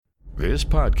This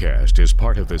podcast is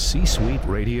part of the C-Suite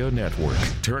Radio Network,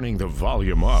 turning the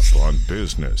volume up on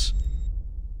business.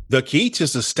 The key to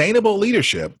sustainable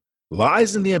leadership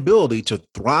lies in the ability to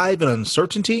thrive in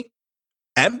uncertainty,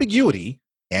 ambiguity,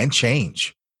 and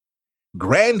change.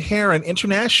 Grand Heron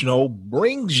International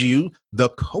brings you the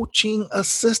Coaching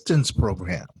Assistance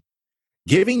Program,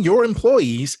 giving your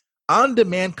employees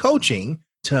on-demand coaching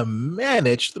to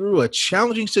manage through a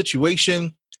challenging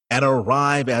situation and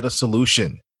arrive at a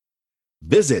solution.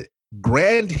 Visit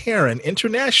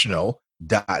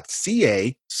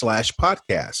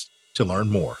grandheroninternational.ca/podcast to learn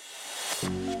more.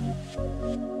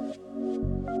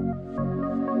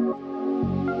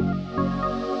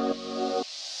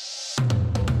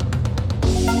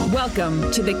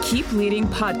 Welcome to the Keep Leading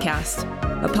Podcast,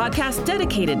 a podcast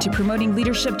dedicated to promoting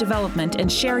leadership development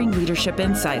and sharing leadership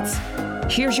insights.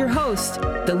 Here's your host,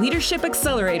 the Leadership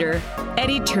Accelerator,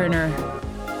 Eddie Turner.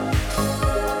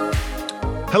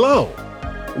 Hello.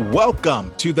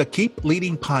 Welcome to the Keep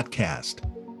Leading Podcast,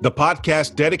 the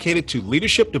podcast dedicated to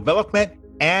leadership development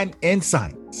and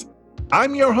insights.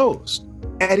 I'm your host,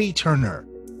 Eddie Turner,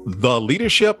 the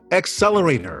Leadership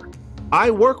Accelerator.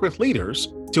 I work with leaders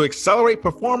to accelerate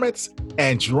performance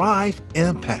and drive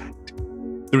impact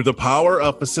through the power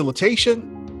of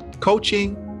facilitation,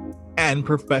 coaching, and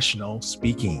professional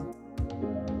speaking.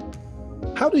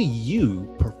 How do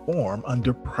you perform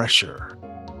under pressure?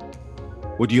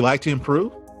 Would you like to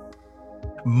improve?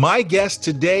 My guest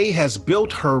today has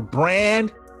built her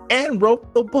brand and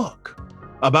wrote the book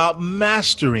about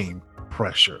mastering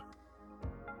pressure.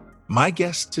 My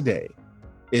guest today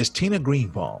is Tina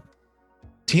Greenbaum.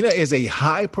 Tina is a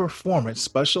high-performance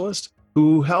specialist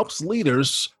who helps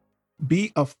leaders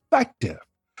be effective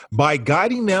by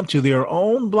guiding them to their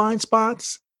own blind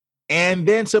spots and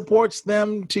then supports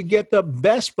them to get the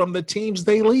best from the teams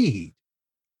they lead.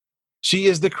 She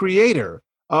is the creator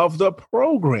of the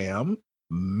program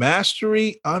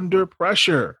Mastery Under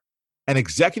Pressure, an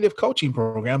executive coaching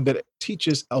program that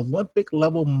teaches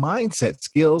Olympic-level mindset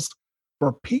skills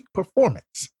for peak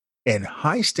performance in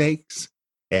high-stakes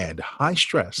and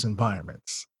high-stress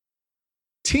environments.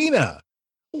 Tina,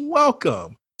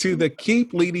 welcome to the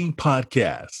Keep Leading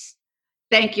Podcast.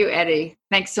 Thank you, Eddie.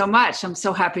 Thanks so much. I'm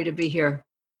so happy to be here.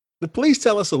 Please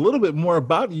tell us a little bit more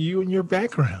about you and your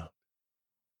background.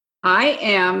 I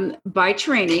am, by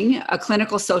training, a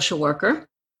clinical social worker,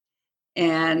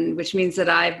 and which means that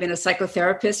I've been a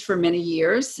psychotherapist for many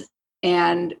years.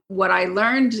 And what I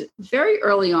learned very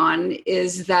early on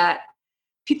is that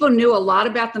people knew a lot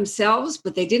about themselves,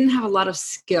 but they didn't have a lot of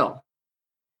skill.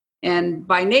 And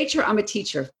by nature, I'm a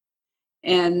teacher.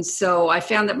 And so I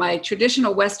found that my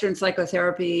traditional Western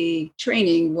psychotherapy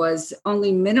training was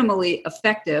only minimally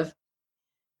effective.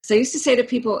 So I used to say to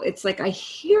people, it's like, I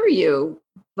hear you,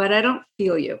 but I don't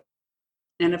feel you.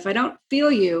 And if I don't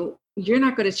feel you, you're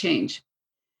not going to change.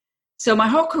 So my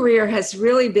whole career has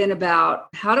really been about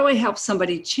how do I help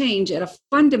somebody change at a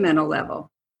fundamental level?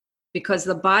 Because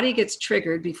the body gets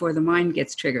triggered before the mind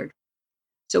gets triggered.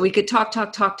 So we could talk,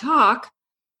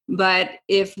 but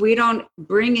if we don't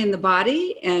bring in the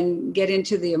body and get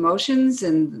into the emotions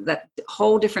and that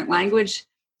whole different language,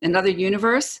 another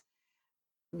universe,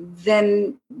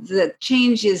 then the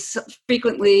change is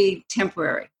frequently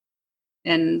temporary.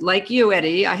 And like you,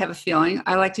 Eddie, I have a feeling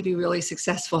I like to be really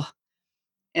successful.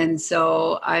 And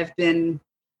so I've been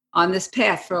on this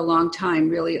path for a long time,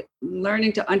 really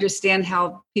learning to understand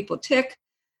how people tick,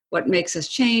 what makes us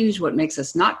change, what makes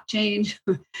us not change,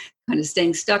 kind of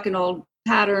staying stuck in old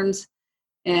patterns.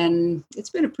 And it's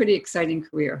been a pretty exciting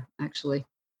career, actually.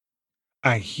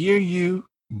 I hear you,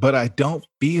 but I don't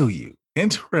feel you.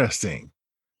 Interesting.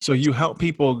 So you help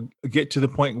people get to the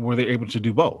point where they're able to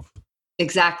do both.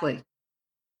 Exactly.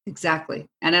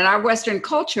 And in our Western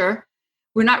culture,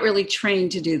 we're not really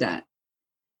trained to do that.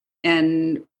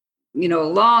 And, a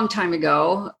long time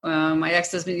ago, my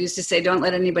ex-husband used to say, don't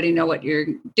let anybody know what you're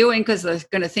doing because they're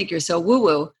going to think you're so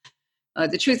woo-woo.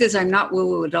 The truth is I'm not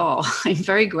woo-woo at all. I'm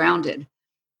very grounded.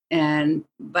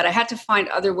 But I had to find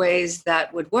other ways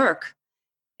that would work.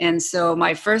 And so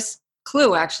my first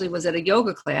clue actually was at a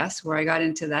yoga class where I got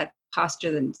into that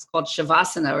posture that's called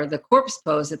Shavasana, or the corpse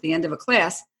pose at the end of a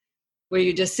class, where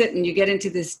you just sit and you get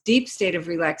into this deep state of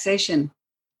relaxation.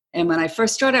 And when I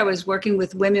first started, I was working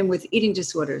with women with eating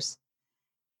disorders.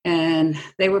 And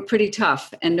they were pretty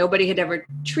tough, and nobody had ever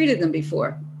treated them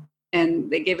before. And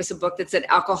they gave us a book that said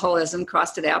alcoholism,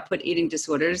 crossed it out, put eating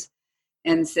disorders,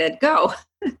 and said, go.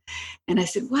 And I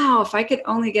said, wow, if I could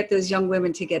only get those young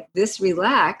women to get this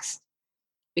relaxed,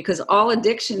 because all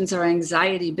addictions are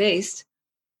anxiety-based,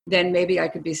 then maybe I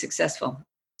could be successful.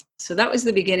 So that was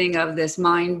the beginning of this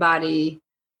mind-body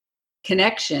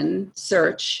connection,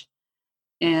 search.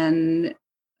 And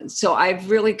so I've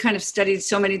really kind of studied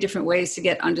so many different ways to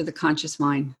get under the conscious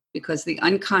mind, because the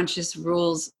unconscious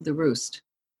rules the roost.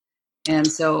 And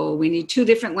so we need two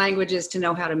different languages to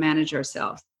know how to manage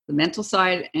ourselves, the mental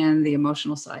side and the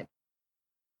emotional side.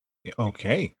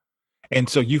 Okay. And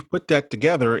so you've put that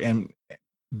together and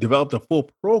developed a full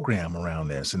program around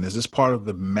this. And is this part of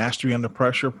the Mastery Under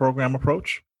Pressure program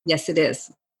approach? Yes, it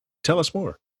is. Tell us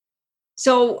more.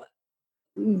 So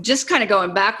just kind of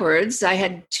going backwards, I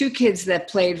had two kids that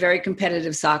played very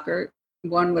competitive soccer,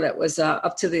 one that was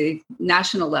up to the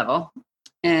national level.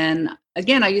 And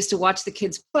again, I used to watch the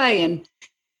kids play. And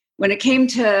when it came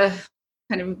to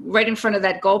kind of right in front of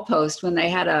that goalpost, when they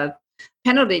had a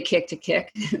penalty kick to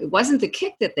kick, it wasn't the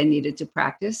kick that they needed to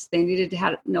practice. They needed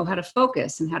to know how to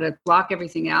focus and how to block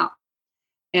everything out.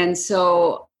 And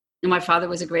so my father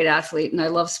was a great athlete and I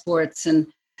love sports. And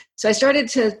so I started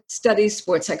to study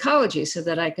sports psychology so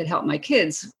that I could help my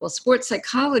kids. Well, sports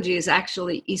psychology is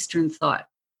actually Eastern thought.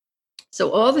 So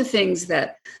all the things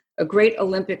that a great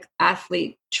Olympic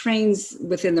athlete trains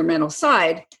within their mental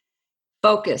side: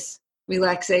 focus,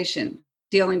 relaxation,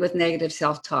 dealing with negative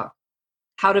self-talk,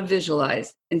 how to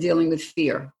visualize, and dealing with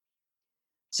fear.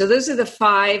 So those are the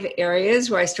 5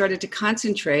 areas where I started to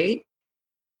concentrate,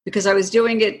 because I was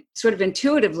doing it sort of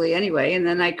intuitively anyway. And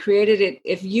then I created it.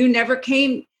 If you never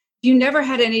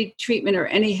had any treatment or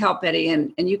any help, Eddie,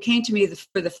 and you came to me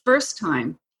for the first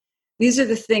time, these are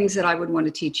the things that I would want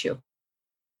to teach you.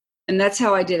 And that's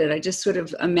how I did it. I just sort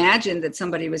of imagined that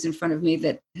somebody was in front of me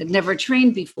that had never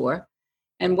trained before,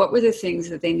 and what were the things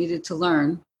that they needed to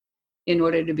learn in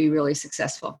order to be really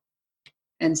successful.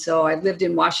 And so I lived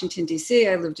in Washington, D.C.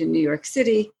 I lived in New York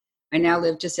City. I now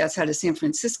live just outside of San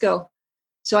Francisco.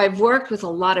 So I've worked with a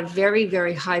lot of very,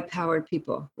 very high-powered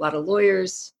people, a lot of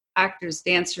lawyers, actors,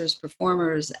 dancers,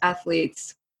 performers,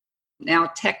 athletes,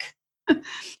 now tech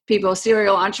people,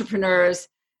 serial entrepreneurs,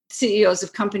 CEOs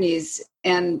of companies.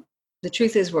 And the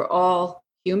truth is we're all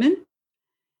human.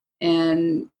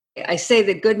 And I say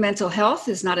that good mental health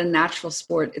is not a natural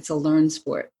sport, it's a learned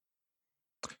sport.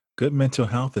 Good mental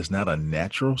health is not a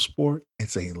natural sport,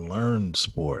 it's a learned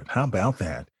sport. How about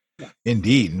that? Yeah.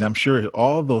 Indeed. And I'm sure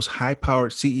all those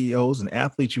high-powered CEOs and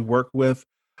athletes you work with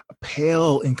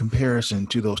pale in comparison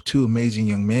to those 2 amazing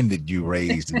young men that you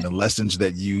raised and the lessons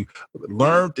that you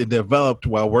learned and developed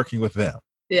while working with them.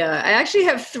 Yeah, I actually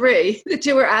have 3. The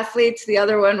 2 were athletes. The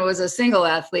other one was a single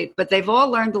athlete, but they've all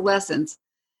learned the lessons.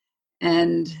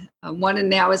 And one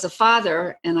now is a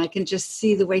father, and I can just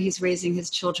see the way he's raising his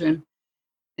children.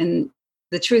 And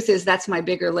the truth is, that's my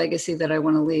bigger legacy that I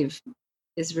want to leave,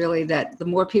 is really that the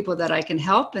more people that I can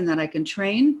help and that I can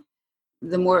train,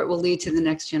 the more it will lead to the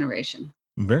next generation.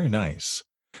 Very nice.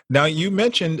 Now, you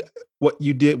mentioned what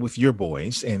you did with your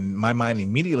boys, and my mind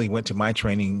immediately went to my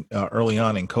training early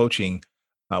on in coaching.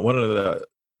 One of the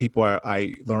people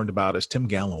I learned about is Tim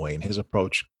Galloway and his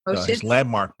approach, his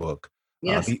landmark book,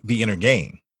 Yes, the Inner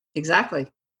Game. exactly.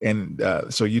 And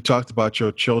so you talked about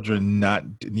your children not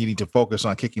needing to focus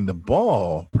on kicking the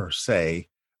ball per se,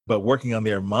 but working on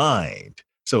their mind.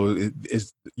 So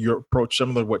is your approach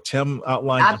similar to what Tim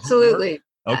outlined? Absolutely.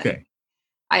 Okay.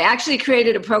 I actually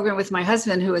created a program with my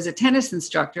husband, who is a tennis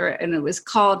instructor, and it was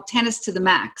called Tennis to the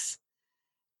Max.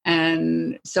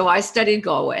 And so I studied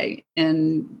Galway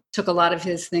and took a lot of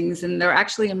his things, and they're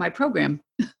actually in my program.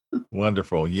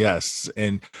 Wonderful. Yes.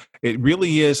 And it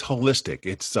really is holistic.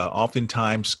 It's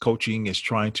oftentimes coaching is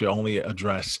trying to only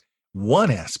address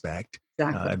one aspect,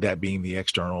 Exactly. that being the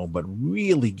external, but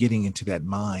really getting into that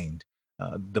mind,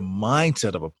 the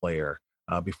mindset of a player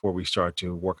before we start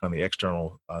to work on the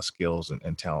external skills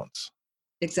and talents.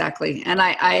 Exactly. And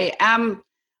I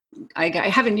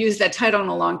haven't used that title in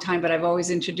a long time, but I've always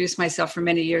introduced myself for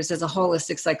many years as a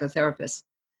holistic psychotherapist,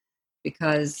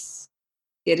 because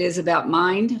it is about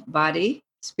mind, body,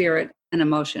 spirit, and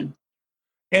emotion.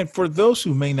 And for those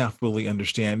who may not fully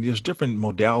understand, there's different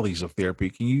modalities of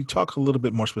therapy. Can you talk a little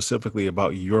bit more specifically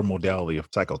about your modality of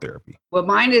psychotherapy? Well,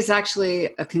 mine is actually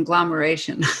a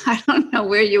conglomeration. I don't know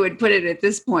where you would put it at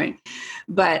this point,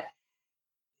 but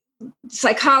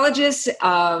psychologists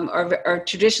are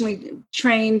traditionally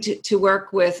trained to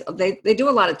work with, they do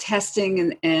a lot of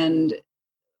testing and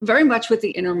very much with the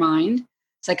inner mind.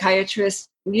 Psychiatrists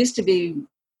used to be,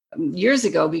 years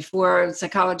ago, before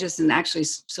psychologists and actually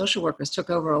social workers took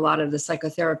over a lot of the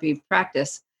psychotherapy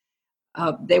practice,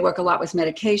 they work a lot with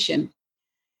medication.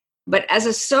 But as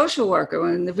a social worker,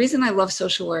 and the reason I love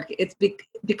social work, it's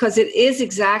because it is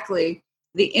exactly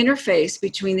the interface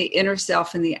between the inner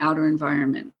self and the outer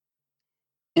environment.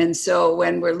 And so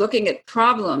when we're looking at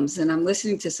problems and I'm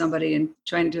listening to somebody and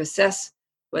trying to assess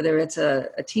whether it's a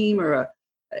team or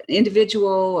an individual,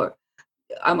 or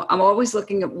I'm always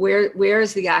looking at where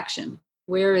is the action?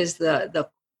 Where is the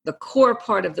core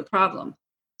part of the problem?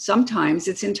 Sometimes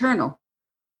it's internal,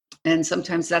 and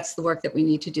sometimes that's the work that we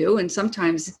need to do, and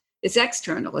sometimes it's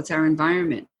external, it's our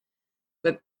environment.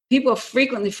 But people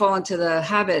frequently fall into the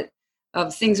habit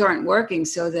of things aren't working,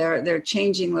 so they're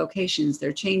changing locations,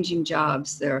 they're changing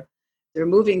jobs, they're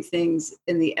moving things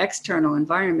in the external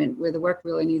environment where the work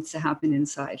really needs to happen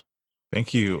inside.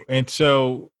 Thank you. And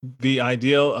so the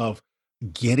ideal of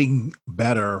getting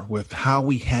better with how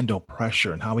we handle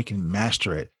pressure and how we can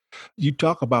master it. You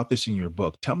talk about this in your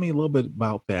book. Tell me a little bit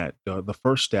about that, the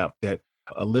first step that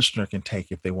a listener can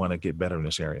take if they want to get better in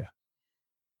this area.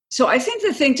 So I think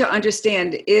the thing to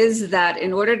understand is that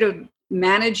in order to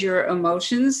manage your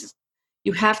emotions,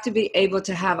 you have to be able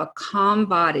to have a calm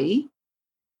body,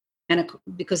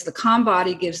 because the calm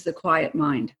body gives the quiet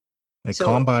mind. A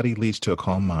calm body leads to a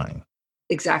calm mind.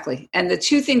 Exactly. And the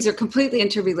two things are completely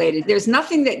interrelated. There's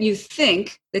nothing that you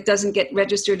think that doesn't get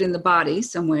registered in the body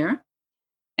somewhere.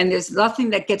 And there's nothing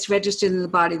that gets registered in the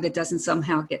body that doesn't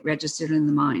somehow get registered in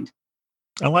the mind.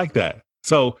 I like that.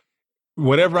 So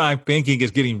whatever I'm thinking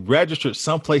is getting registered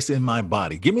someplace in my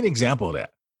body. Give me an example of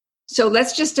that. So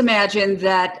let's just imagine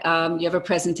that you have a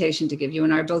presentation to give. You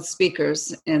and I are both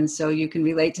speakers, and so you can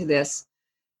relate to this.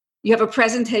 You have a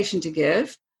presentation to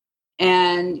give,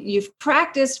 and you've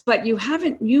practiced, but you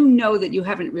know that you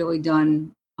haven't really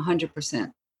done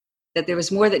 100%, that there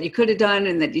was more that you could have done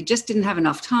and that you just didn't have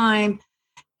enough time.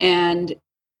 And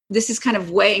this is kind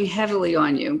of weighing heavily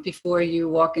on you before you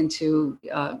walk into,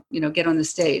 get on the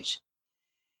stage.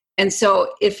 And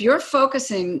so if you're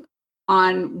focusing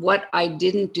on what I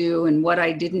didn't do and what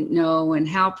I didn't know and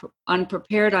how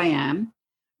unprepared I am,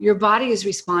 your body is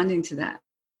responding to that.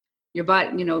 Your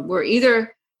body, we're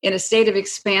either in a state of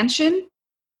expansion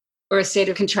or a state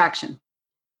of contraction.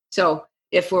 So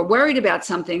if we're worried about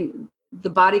something, the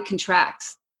body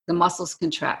contracts, the muscles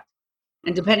contract.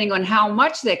 And depending on how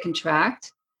much they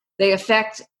contract, they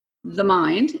affect the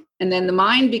mind. And then the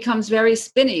mind becomes very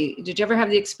spinny. Did you ever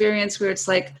have the experience where it's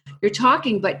like you're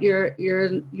talking, but you're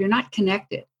not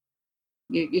connected?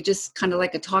 You're just kind of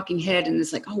like a talking head, and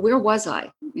it's like, oh, where was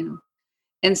I?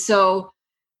 And so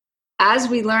as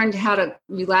we learned how to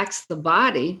relax the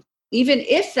body, even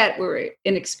if that were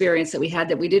an experience that we had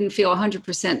that we didn't feel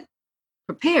 100%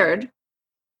 prepared,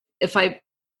 if I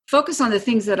focus on the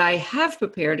things that I have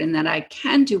prepared and that I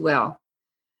can do well,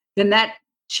 then that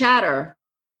chatter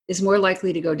is more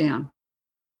likely to go down.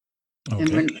 Okay.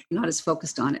 And we're not as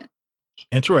focused on it.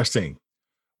 Interesting.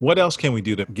 What else can we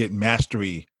do to get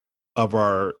mastery of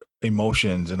our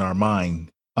emotions and our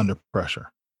mind under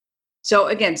pressure? So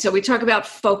again, we talk about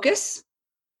focus.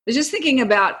 I was just thinking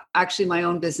about actually my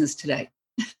own business today.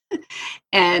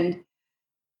 And,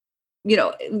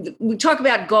 we talk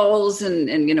about goals and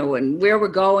where we're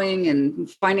going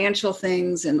and financial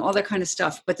things and all that kind of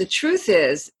stuff. But the truth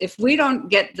is, if we don't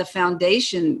get the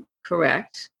foundation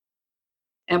correct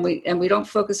and we don't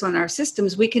focus on our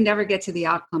systems, we can never get to the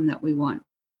outcome that we want.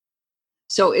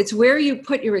 So it's where you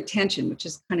put your attention, which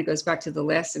is kind of goes back to the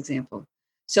last example.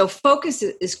 So focus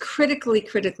is critically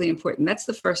important. That's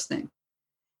the first thing.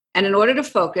 And in order to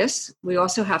focus, we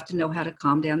also have to know how to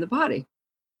calm down the body.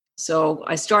 So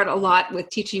I start a lot with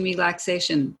teaching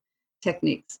relaxation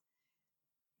techniques.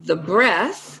 The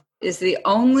breath is the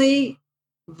only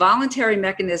voluntary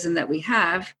mechanism that we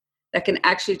have that can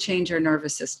actually change our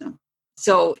nervous system.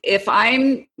 So if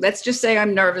let's just say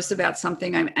I'm nervous about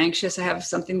something, I'm anxious, I have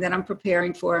something that I'm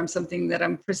preparing for, something that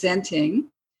I'm presenting.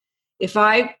 If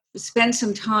I spend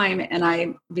some time and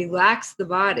I relax the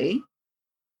body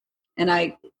and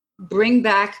I bring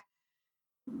back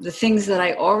the things that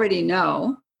I already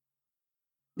know,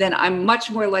 then I'm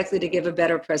much more likely to give a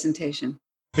better presentation.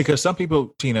 Because some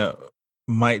people, Tina,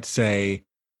 might say,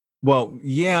 well,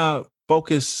 yeah,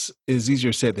 focus is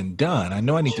easier said than done. I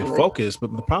know I need to focus,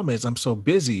 but the problem is I'm so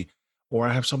busy, or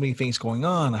I have so many things going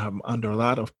on. I'm under a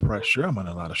lot of pressure. I'm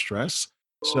under a lot of stress.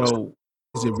 So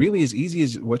is it really as easy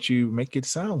as what you make it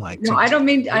sound like? No, I don't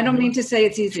mean to say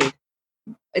it's easy.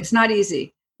 It's not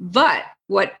easy. But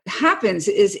what happens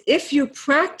is if you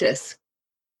practice,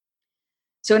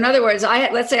 so in other words,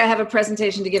 let's say I have a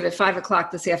presentation to give at 5:00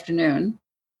 this afternoon,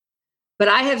 but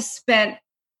I have spent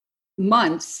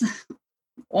months,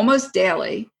 almost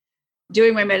daily,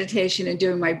 doing my meditation and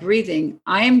doing my breathing.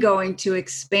 I am going to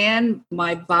expand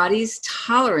my body's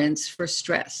tolerance for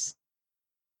stress.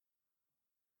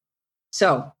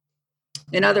 So,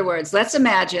 in other words, let's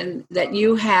imagine that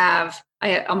you have,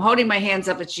 I'm holding my hands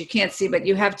up, which you can't see, but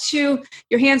you have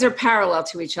your hands are parallel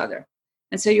to each other.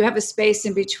 And so you have a space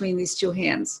in between these two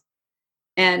hands.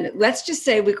 And let's just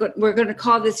say we're going to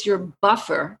call this your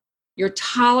buffer, your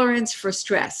tolerance for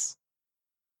stress.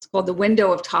 It's called the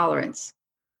window of tolerance.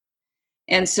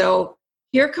 And so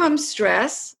here comes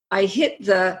stress. I hit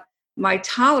my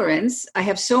tolerance. I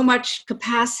have so much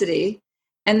capacity.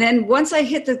 And then once I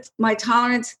hit my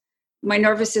tolerance, my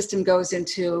nervous system goes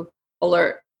into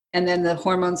alert. And then the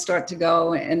hormones start to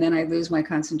go. And then I lose my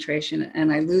concentration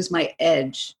and I lose my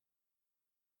edge.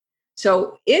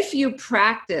 So if you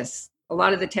practice a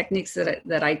lot of the techniques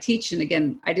that I teach, and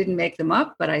again, I didn't make them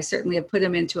up, but I certainly have put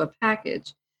them into a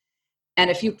package. And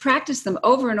if you practice them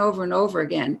over and over and over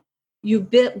again, you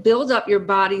build up your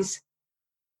body's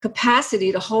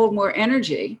capacity to hold more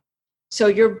energy. So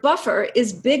your buffer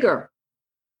is bigger.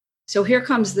 So here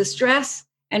comes the stress.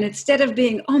 And instead of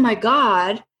being, oh my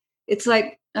God, it's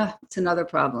like, it's another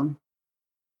problem.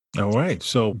 All right.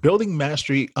 So building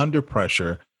mastery under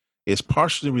pressure is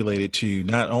partially related to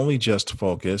not only just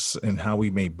focus and how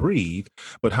we may breathe,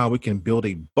 but how we can build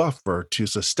a buffer to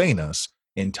sustain us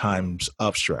in times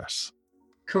of stress.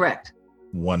 Correct.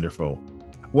 Wonderful.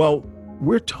 Well,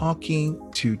 we're talking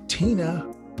to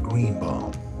Tina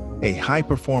Greenbaum, a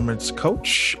high-performance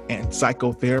coach and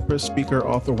psychotherapist, speaker,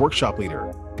 author, workshop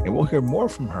leader. And we'll hear more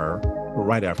from her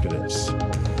right after this.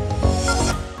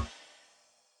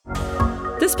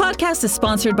 This podcast is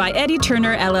sponsored by Eddie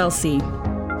Turner, LLC.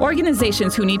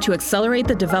 Organizations who need to accelerate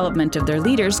the development of their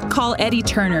leaders call Eddie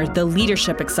Turner the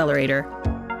Leadership Accelerator.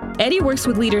 Eddie works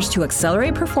with leaders to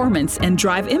accelerate performance and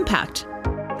drive impact.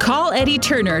 Call Eddie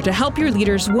Turner to help your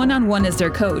leaders one-on-one as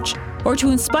their coach, or to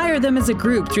inspire them as a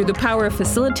group through the power of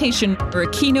facilitation or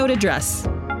a keynote address.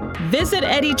 Visit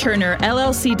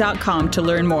EddieTurnerLLC.com to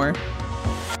learn more.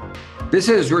 This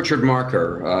is Richard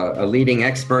Marker, a leading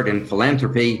expert in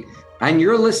philanthropy, and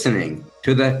you're listening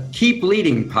to the Keep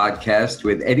Leading podcast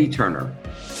with Eddie Turner.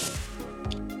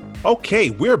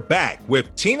 Okay, we're back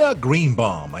with Tina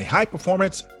Greenbaum, a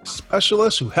high-performance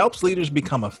specialist who helps leaders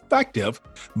become effective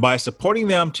by supporting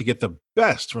them to get the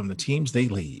best from the teams they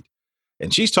lead.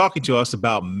 And she's talking to us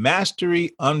about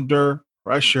mastery under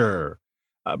pressure.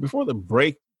 Before the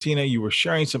break, Tina, you were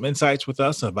sharing some insights with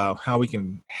us about how we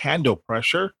can handle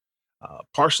pressure,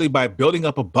 partially by building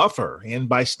up a buffer and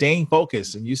by staying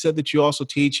focused. And you said that you also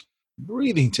teach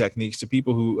breathing techniques to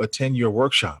people who attend your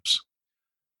workshops.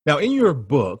 Now, in your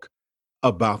book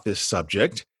about this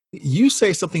subject, you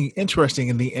say something interesting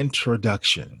in the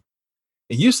introduction.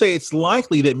 And you say it's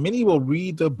likely that many will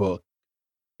read the book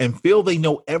and feel they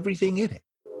know everything in it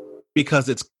because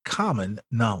it's common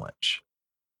knowledge.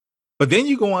 But then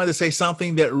you go on to say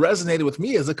something that resonated with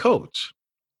me as a coach.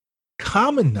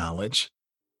 Common knowledge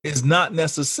is not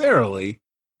necessarily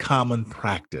common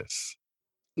practice.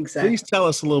 Exactly. Please tell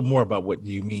us a little more about what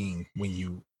you mean when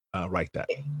you write that.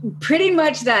 Pretty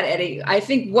much that, Eddie. I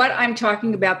think what I'm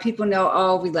talking about, people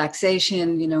know,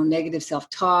 relaxation, negative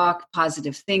self-talk,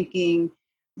 positive thinking.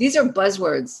 These are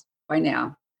buzzwords by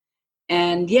now.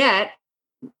 And yet,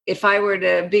 if I were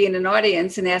to be in an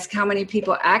audience and ask how many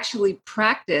people actually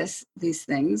practice these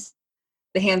things,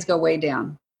 the hands go way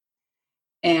down.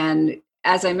 And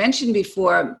as I mentioned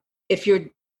before, if you're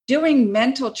doing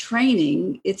mental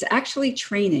training, it's actually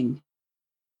training.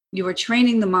 You are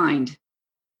training the mind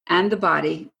and the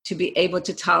body to be able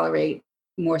to tolerate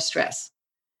more stress.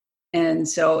 And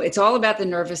so it's all about the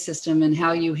nervous system and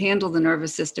how you handle the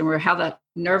nervous system, or how the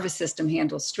nervous system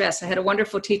handles stress. I had a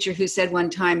wonderful teacher who said one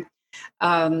time,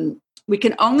 we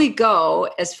can only go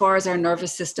as far as our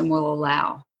nervous system will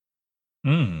allow.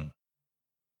 I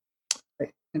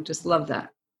just love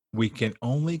that. We can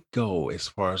only go as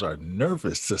far as our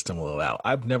nervous system will allow.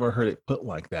 I've never heard it put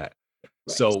like that.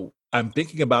 Right. So I'm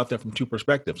thinking about that from two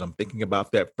perspectives. I'm thinking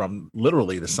about that from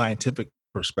literally the scientific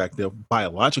perspective,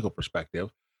 biological perspective,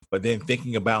 but then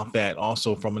thinking about that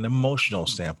also from an emotional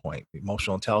standpoint,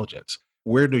 emotional intelligence.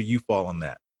 Where do you fall on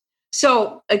that?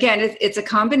 So again, it's a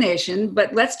combination,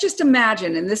 but let's just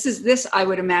imagine, and this I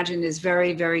would imagine is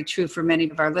very, very true for many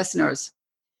of our listeners.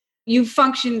 You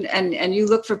function and you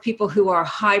look for people who are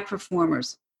high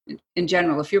performers in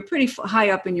general. If you're pretty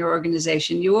high up in your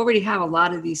organization, you already have a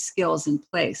lot of these skills in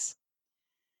place.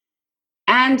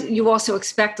 And you also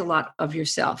expect a lot of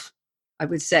yourself, I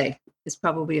would say, is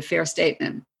probably a fair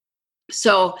statement.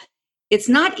 So it's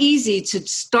not easy to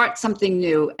start something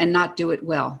new and not do it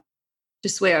well.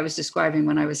 Just the way I was describing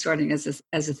when I was starting as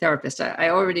a therapist. I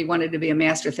already wanted to be a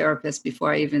master therapist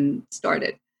before I even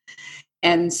started.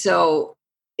 And so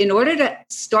in order to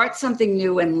start something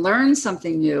new and learn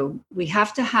something new, we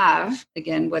have to have,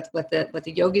 again, what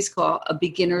the yogis call a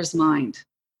beginner's mind.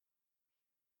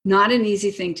 Not an easy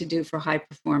thing to do for high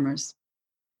performers.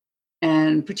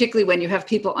 And particularly when you have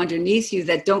people underneath you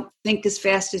that don't think as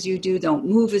fast as you do, don't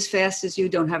move as fast as you,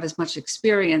 don't have as much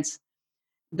experience,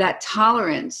 that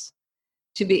tolerance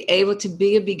to be able to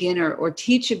be a beginner or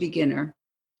teach a beginner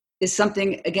is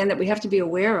something, again, that we have to be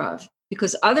aware of,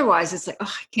 because otherwise it's like,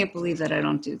 oh, I can't believe that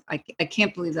I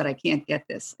can't believe that I can't get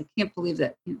this. I can't believe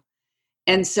that.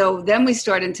 And so then we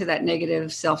start into that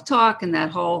negative self-talk and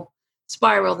that whole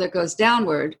spiral that goes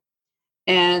downward.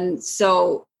 And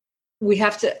so we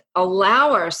have to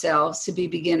allow ourselves to be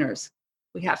beginners.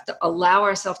 We have to allow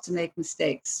ourselves to make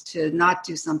mistakes, to not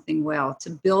do something well,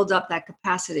 to build up that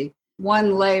capacity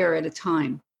one layer at a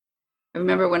time. I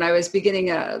remember when I was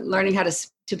beginning learning how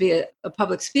to be a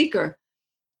public speaker,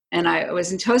 and I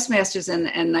was in Toastmasters,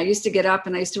 and I used to get up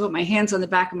and I used to put my hands on the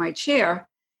back of my chair.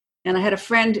 And I had a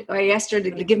friend, I asked her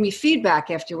to give me feedback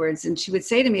afterwards, and she would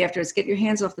say to me afterwards, get your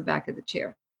hands off the back of the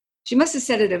chair. She must have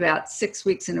said it about 6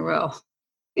 weeks in a row,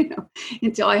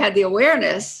 until I had the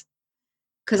awareness,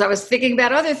 because I was thinking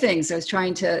about other things. I was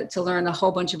trying to learn a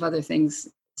whole bunch of other things.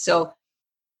 So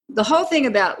the whole thing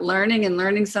about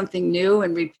learning something new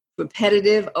and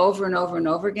repetitive over and over and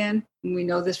over again, and we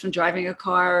know this from driving a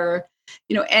car,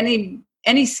 or,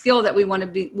 any skill that we want to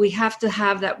be, we have to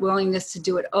have that willingness to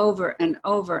do it over and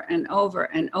over and over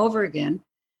and over again.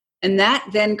 And that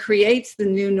then creates the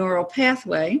new neural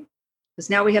pathway, because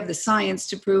now we have the science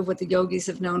to prove what the yogis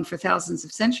have known for thousands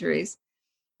of centuries.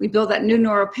 We build that new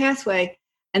neural pathway,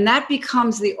 and that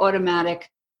becomes the automatic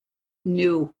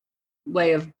new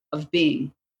way of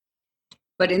being.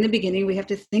 But in the beginning, we have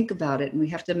to think about it, and we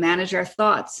have to manage our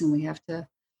thoughts, and we have to,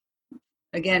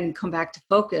 again, come back to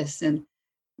focus. And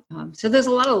so there's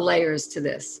a lot of layers to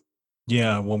this.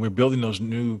 Yeah, when we're building those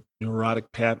new neuronic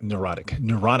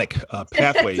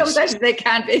pathways. Sometimes they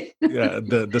can be. Yeah,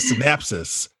 the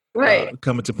synapses right.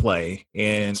 Come into play,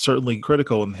 and certainly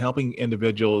critical in helping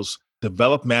individuals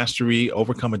develop mastery,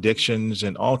 overcome addictions,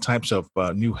 and all types of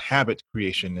new habit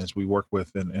creation as we work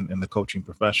with in the coaching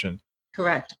profession.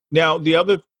 Correct. Now, the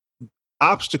other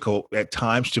obstacle at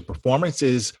times to performance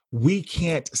is we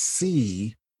can't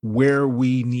see where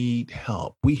we need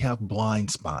help. We have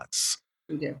blind spots.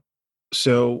 We do.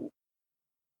 So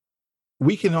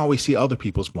we can always see other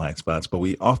people's blind spots, but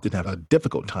we often have a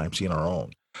difficult time seeing our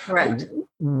own. Correct.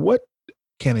 What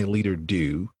can a leader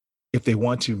do if they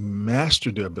want to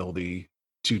master their ability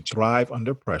to thrive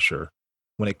under pressure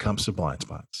when it comes to blind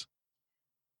spots?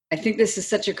 I think this is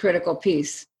such a critical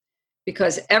piece,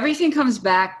 because everything comes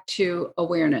back to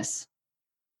awareness.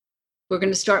 We're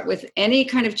going to start with any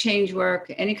kind of change work,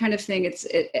 any kind of thing,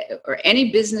 or any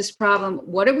business problem.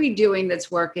 What are we doing that's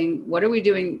working? What are we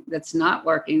doing that's not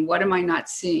working? What am I not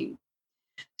seeing?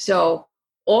 So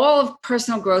all of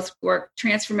personal growth work,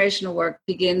 transformational work,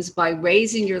 begins by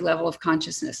raising your level of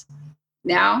consciousness.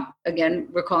 Now, again,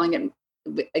 we're calling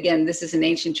it, again, this is an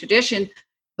ancient tradition,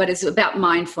 but it's about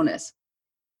mindfulness.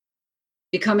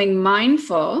 Becoming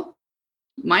mindful.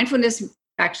 Mindfulness,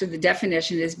 actually, the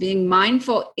definition is being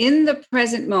mindful in the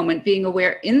present moment, being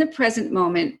aware in the present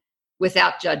moment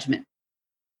without judgment.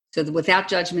 So the without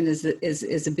judgment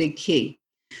is a big key.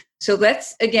 So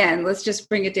let's just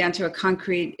bring it down to a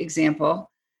concrete example.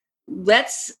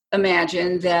 Let's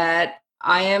imagine that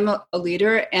I am a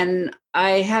leader and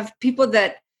I have people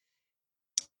that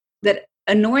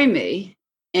annoy me,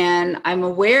 and I'm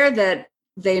aware that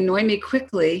they annoy me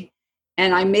quickly,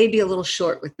 and I may be a little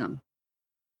short with them.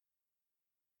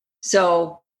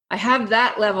 So I have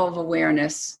that level of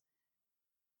awareness,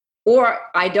 or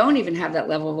I don't even have that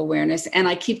level of awareness, and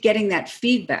I keep getting that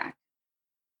feedback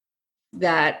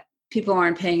that people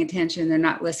aren't paying attention, they're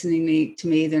not listening to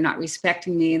me, they're not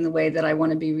respecting me in the way that I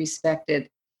want to be respected.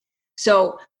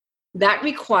 So that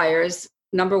requires,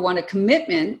 number one, a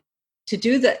commitment to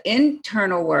do the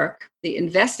internal work, the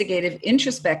investigative,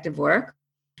 introspective work,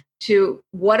 to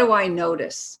what do I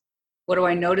notice? What do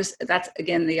I notice? That's,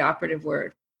 again, the operative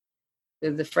word.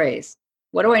 The phrase.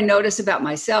 What do I notice about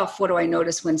myself? What do I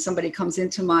notice when somebody comes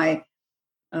into my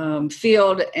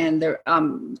field and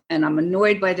I'm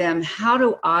annoyed by them? How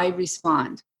do I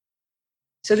respond?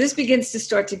 So this begins to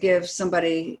start to give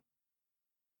somebody,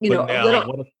 a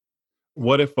little.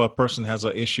 What if a person has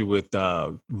an issue with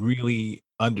really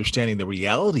understanding the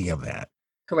reality of that?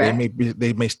 Correct.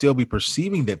 They may still be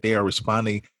perceiving that they are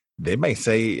responding. They may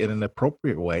say in an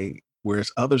appropriate way,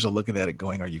 whereas others are looking at it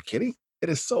going, "Are you kidding? It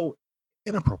is so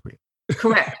inappropriate."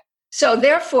 Correct. So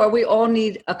therefore, we all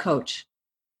need a coach.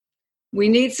 We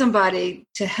need somebody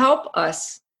to help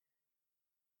us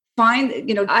find,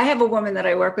 I have a woman that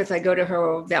I work with. I go to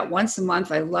her about once a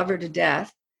month. I love her to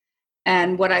death.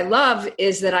 And what I love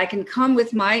is that I can come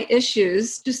with my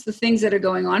issues, just the things that are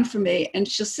going on for me. And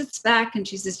she'll sit back and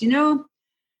she says,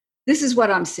 this is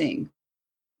what I'm seeing,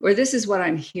 or this is what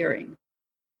I'm hearing.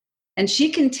 And she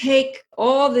can take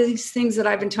all these things that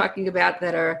I've been talking about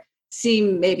that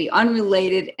seem maybe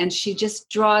unrelated, and she just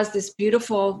draws this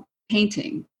beautiful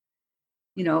painting.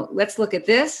 Let's look at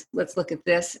this, let's look at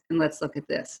this, and let's look at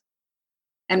this.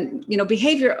 And,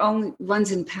 behavior only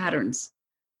runs in patterns.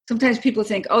 Sometimes people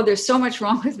think, oh, there's so much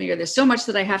wrong with me, or there's so much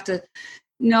that I have to.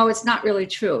 No, it's not really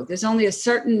true. There's only a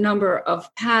certain number of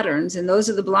patterns, and those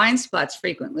are the blind spots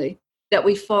frequently that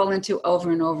we fall into over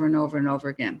and over and over and over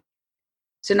again.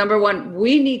 So number one,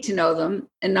 we need to know them.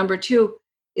 And number two,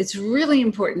 it's really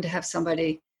important to have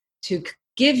somebody to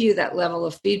give you that level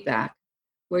of feedback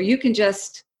where you can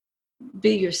just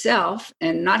be yourself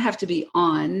and not have to be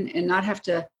on and not have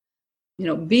to,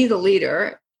 be the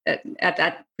leader at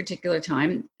that particular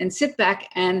time, and sit back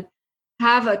and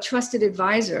have a trusted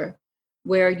advisor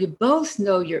where you both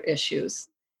know your issues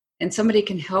and somebody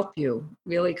can help you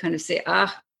really kind of say,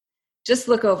 just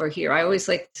look over here. I always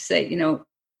like to say,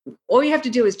 all you have to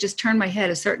do is just turn my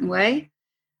head a certain way.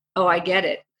 Oh, I get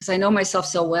it. Because I know myself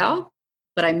so well,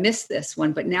 but I missed this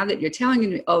one. But now that you're telling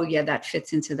me, oh yeah, that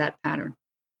fits into that pattern.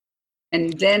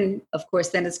 And then, of course,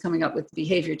 then it's coming up with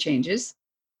behavior changes,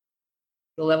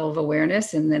 the level of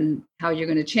awareness, and then how you're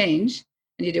going to change.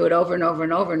 And you do it over and over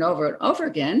and over and over and over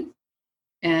again.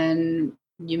 And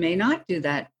you may not do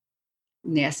that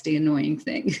nasty, annoying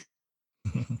thing.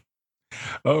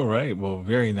 All right. Well,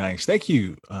 very nice. Thank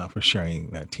you for sharing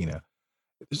that, Tina.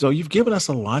 So you've given us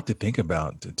a lot to think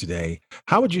about today.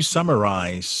 How would you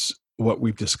summarize what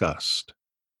we've discussed?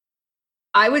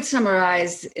 I would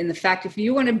summarize in the fact, if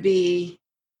you want to be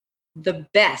the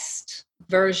best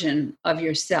version of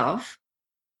yourself,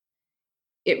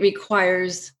 it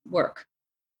requires work,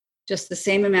 just the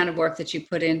same amount of work that you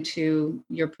put into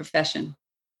your profession.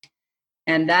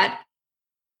 And that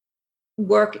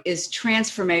work is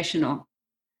transformational.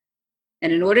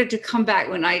 And in order to come back,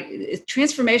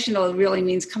 transformational really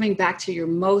means coming back to your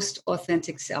most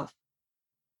authentic self.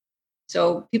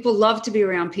 So people love to be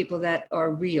around people that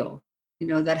are real,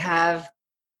 that have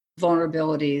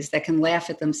vulnerabilities, that can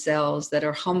laugh at themselves, that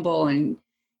are humble and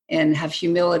have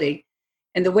humility.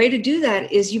 And the way to do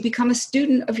that is you become a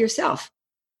student of yourself.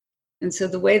 And so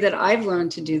the way that I've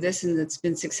learned to do this, and it's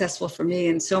been successful for me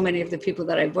and so many of the people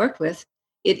that I've worked with,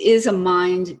 it is a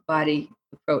mind-body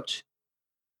approach.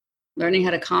 Learning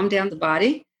how to calm down the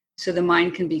body so the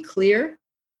mind can be clear,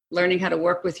 learning how to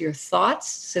work with your thoughts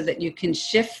so that you can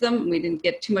shift them. We didn't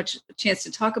get too much chance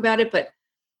to talk about it, but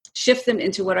shift them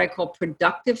into what I call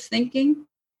productive thinking.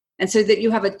 And so that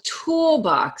you have a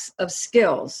toolbox of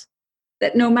skills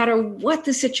that no matter what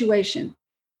the situation,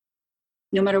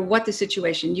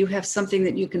 you have something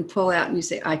that you can pull out and you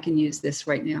say, I can use this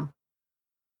right now.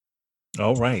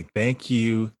 All right. Thank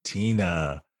you,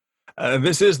 Tina.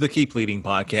 This is the Keep Leading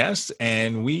podcast,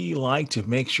 and we like to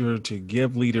make sure to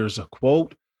give leaders a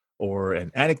quote or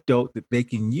an anecdote that they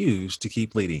can use to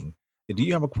keep leading. Do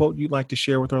you have a quote you'd like to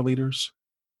share with our leaders?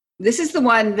 This is the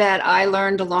one that I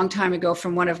learned a long time ago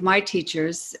from one of my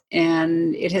teachers,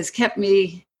 and it has kept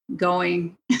me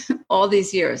going all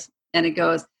these years. And it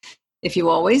goes, if you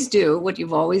always do what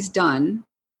you've always done,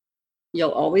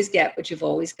 you'll always get what you've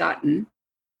always gotten.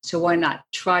 So why not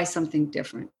try something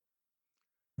different?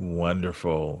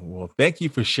 Wonderful. Well, thank you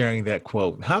for sharing that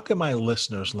quote. How can my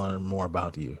listeners learn more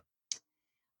about you?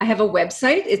 I have a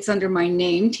website. It's under my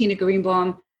name,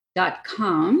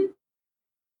 tinagreenbaum.com.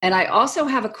 And I also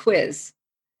have a quiz.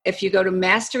 If you go to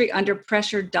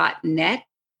masteryunderpressure.net,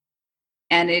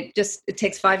 and it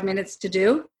takes 5 minutes to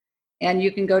do. And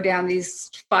you can go down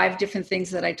these 5 different things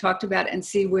that I talked about and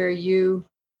see where you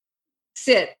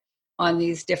sit on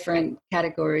these different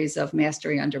categories of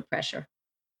mastery under pressure.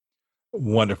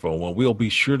 Wonderful. Well, we'll be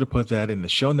sure to put that in the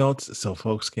show notes so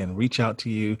folks can reach out to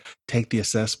you, take the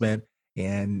assessment,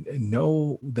 and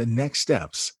know the next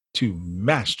steps to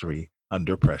mastery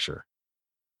under pressure.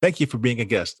 Thank you for being a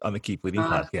guest on the Keep Leading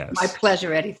podcast. My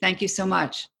pleasure, Eddie. Thank you so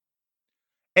much.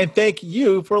 And thank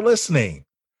you for listening.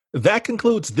 That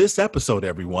concludes this episode,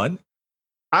 everyone.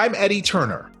 I'm Eddie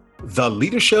Turner, the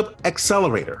Leadership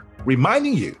Accelerator,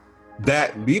 reminding you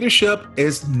that leadership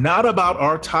is not about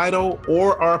our title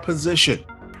or our position.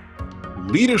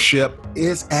 Leadership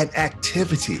is an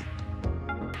activity.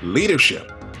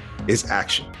 Leadership is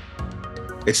action.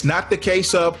 It's not the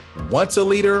case of once a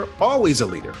leader, always a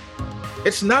leader.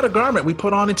 It's not a garment we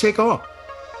put on and take off.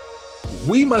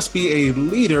 We must be a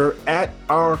leader at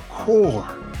our core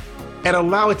and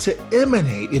allow it to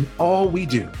emanate in all we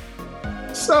do.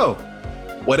 So,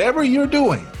 whatever you're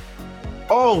doing,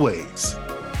 always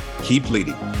keep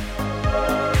leading.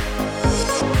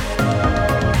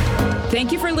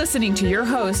 Thank you for listening to your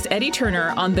host, Eddie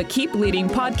Turner, on the Keep Leading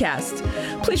podcast.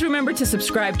 Please remember to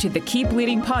subscribe to the Keep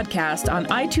Leading podcast on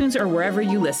iTunes or wherever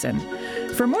you listen.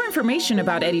 For more information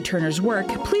about Eddie Turner's work,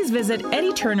 please visit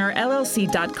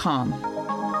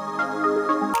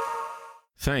eddieturnerllc.com.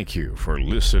 Thank you for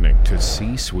listening to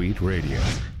C-Suite Radio,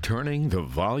 turning the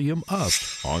volume up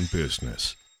on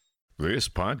business. This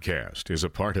podcast is a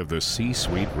part of the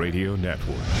C-Suite Radio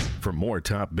Network. For more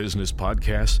top business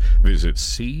podcasts, visit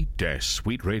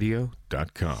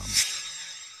c-suiteradio.com.